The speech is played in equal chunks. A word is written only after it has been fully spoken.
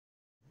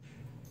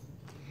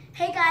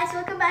Hey guys,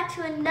 welcome back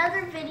to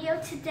another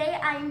video. Today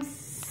I'm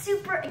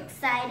super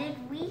excited.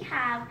 We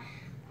have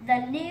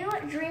the new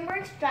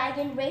DreamWorks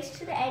Dragon Race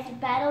to the Edge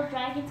Battle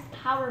Dragons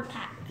Power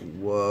Pack.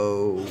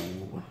 Whoa.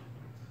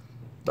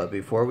 But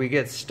before we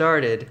get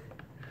started,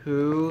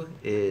 who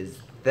is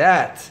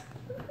that?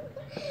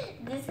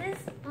 This is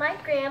my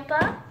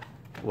grandpa.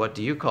 What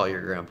do you call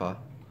your grandpa?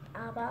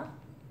 Abba.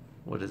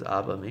 What does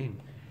Abba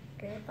mean?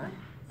 Grandpa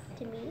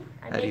to me.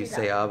 How do you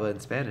say Abba in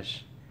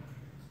Spanish?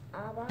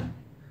 Abba.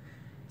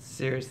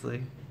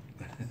 Seriously?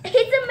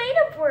 It's a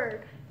made-up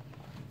word.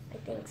 I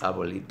think so.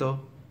 Abuelito?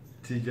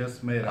 She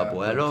just made up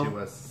Abuelo? when she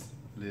was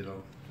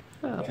little.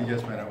 Oh. She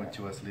just made up when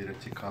she was little.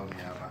 She called me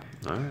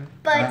Abba. Alright.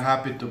 But I'm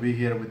happy to be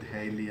here with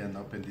Haley and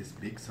open this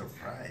big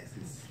surprise.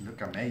 It's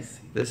look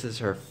amazing. This is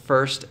her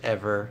first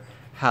ever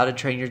How to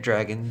Train Your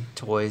Dragon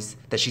toys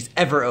that she's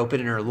ever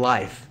opened in her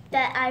life.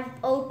 that I've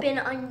opened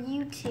on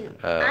YouTube.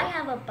 Oh. I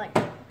have a bunch.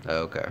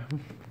 Okay.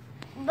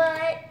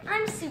 But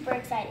I'm super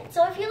excited.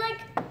 So if you like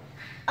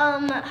How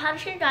to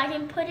Train Your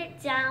Dragon, put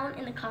it down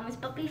in the comments.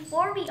 But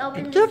before we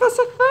open Give us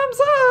a thumbs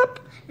up!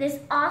 this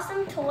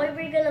awesome toy,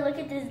 we're gonna look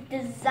at the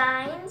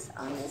designs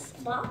on this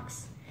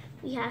box.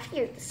 We have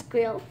here the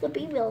Skrill, the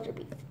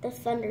Bewilderbeast, the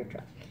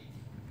Thunderdrum.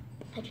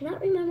 I do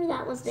not remember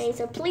that one's name,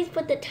 so please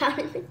put the down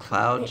in the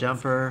Cloud comments.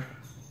 Jumper.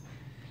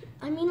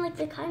 I mean like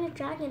the kind of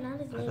dragon, not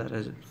his I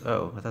name.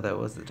 thought that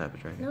was the type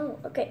of dragon. No,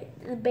 okay.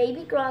 The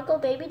Baby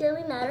Gronko, Baby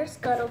Dilly Natter,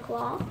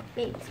 Scuttleclaw,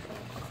 Baby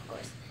Scuttleclaw, of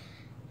course.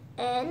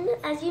 And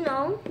as you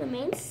know, the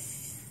main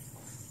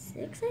 6,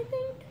 I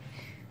think.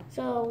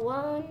 So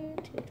 1,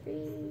 2, 3.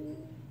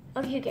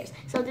 Oh, who cares?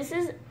 So this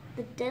is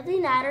the Deadly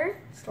Natter.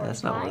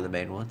 That's not one of the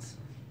main ones.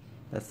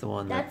 That's the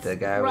one that That's the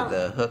guy Grump. with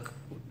the hook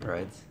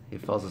rides. He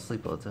falls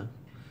asleep all the time.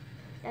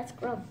 That's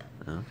Grump.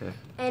 Okay.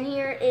 And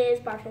here is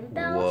Barfin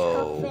Belch,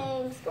 Whoa.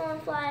 Huckfang,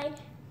 Stormfly,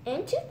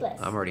 and Toothless.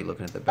 I'm already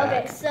looking at the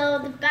back. Okay, so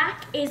the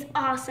back is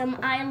awesome.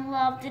 I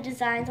love the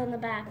designs on the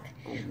back.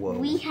 Whoa.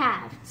 We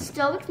have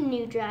Stoic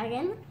New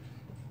Dragon,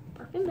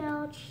 Barfin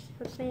Belch,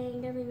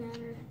 Huckfang, Deadly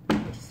Natter,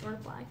 which is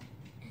Stormfly.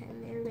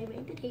 And there they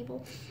made the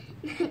table.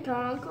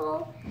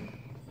 Gonkel,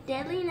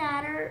 Deadly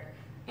Natter,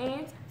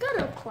 and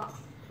Scuttleclaw,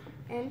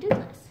 and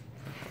Toothless.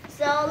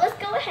 So let's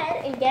go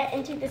ahead and get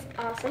into this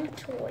awesome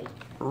toy.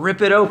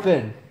 Rip it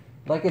open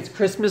like it's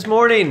Christmas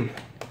morning.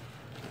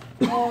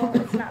 Oh,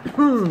 it's not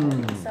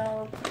Christmas,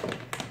 so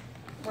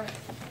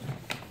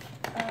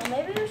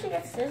maybe we should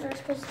get scissors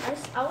because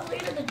I was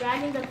looking at the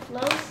dragons up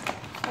close,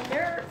 and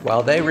they're.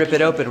 While they rip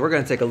it open, we're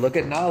going to take a look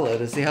at Nala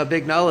to see how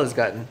big Nala's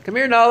gotten. Come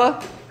here,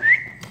 Nala.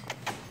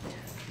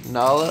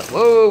 Nala.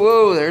 Whoa,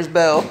 whoa, there's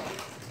Belle.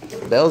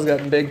 Belle's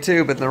gotten big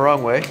too, but in the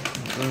wrong way,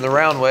 in the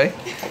round way.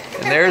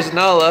 And there's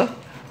Nala,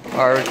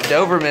 our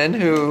Doberman,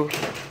 who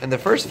in the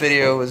first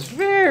video was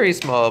very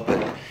small,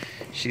 but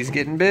she's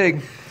getting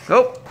big.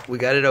 Oh, we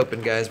got it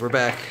open, guys. We're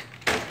back.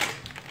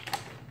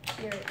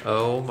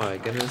 Oh my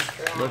goodness.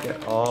 Look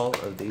at all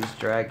of these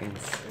dragons.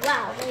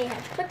 Wow, they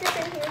have put this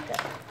in here.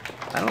 Good.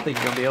 I don't think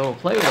you're going to be able to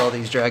play with all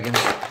these dragons.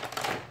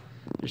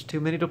 There's too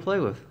many to play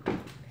with.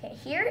 Okay,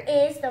 here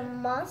is the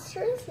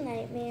Monstrous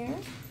Nightmare.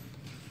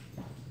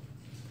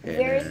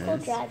 Very cool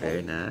dragon.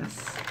 Very nice.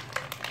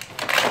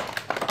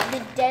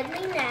 The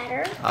Deadly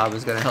Natter. I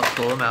was going to help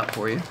pull them out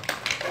for you.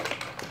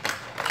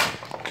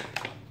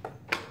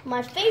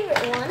 My favorite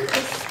one is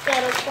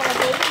Scuttleclaw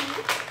Baby.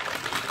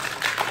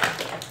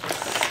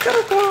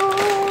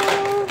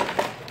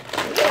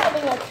 We're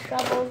having a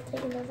trouble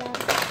taking those out.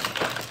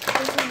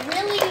 There's a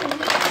really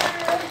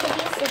weird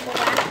adhesive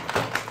around.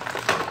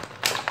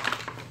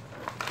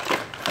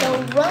 The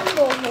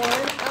Rumble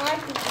Horn, I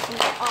think this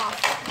is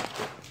awesome.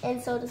 And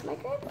so does my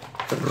grandpa.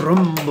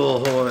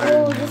 Rumble Oh,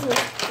 Horn. this was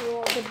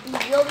cool. The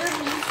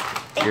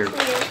Bewilderbeast. Your And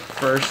Clear.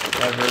 first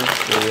ever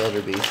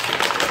Bewilderbeast.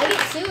 I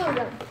get 2 of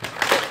them.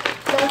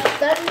 The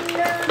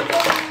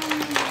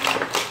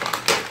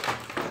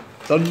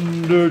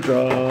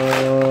Thunderdrum.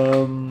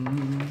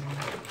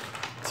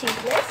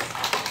 Toothless.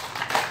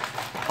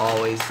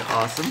 Always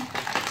awesome.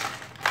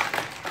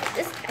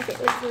 This I think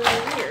was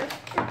really weird.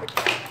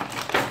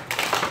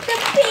 The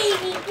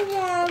Baby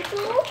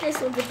Gronko. This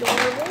one's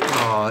adorable.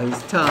 Oh, his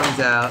tongue's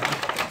out.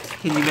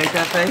 Can you make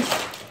that face?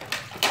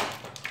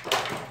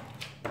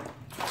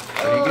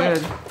 Very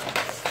good.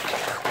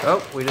 Oh,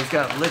 we just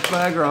got licked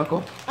by a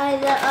Grunkle.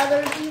 And the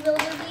other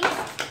Bewilderbeast.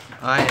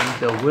 I am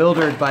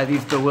bewildered by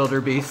these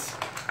Bewilderbeasts.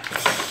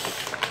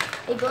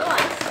 They glow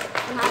eyes.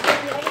 I'm not going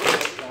to do anything.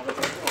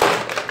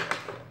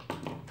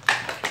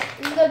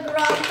 The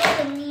Gronko,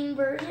 the mean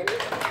version.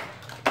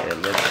 It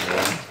looks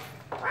mean.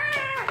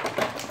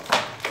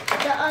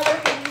 The other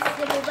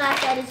stickleback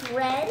that is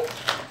red.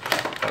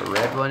 A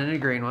red one and a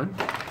green one.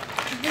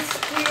 The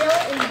Skrill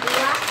in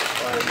black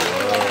or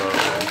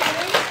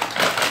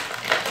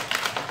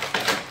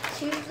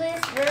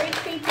Toothless, very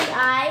creepy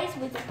eyes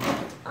with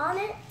paint on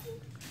it.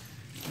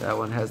 That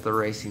one has the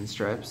racing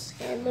stripes.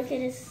 And look at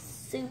his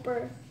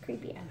super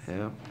creepy eyes.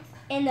 Yeah.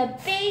 And the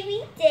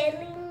Baby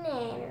Deadly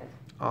Natter.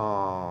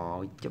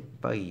 Oh, your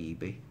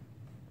baby.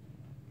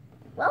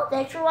 Well,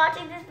 thanks for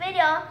watching this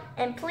video,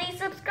 and please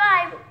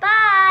subscribe. Bye!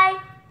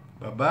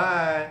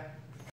 Bye.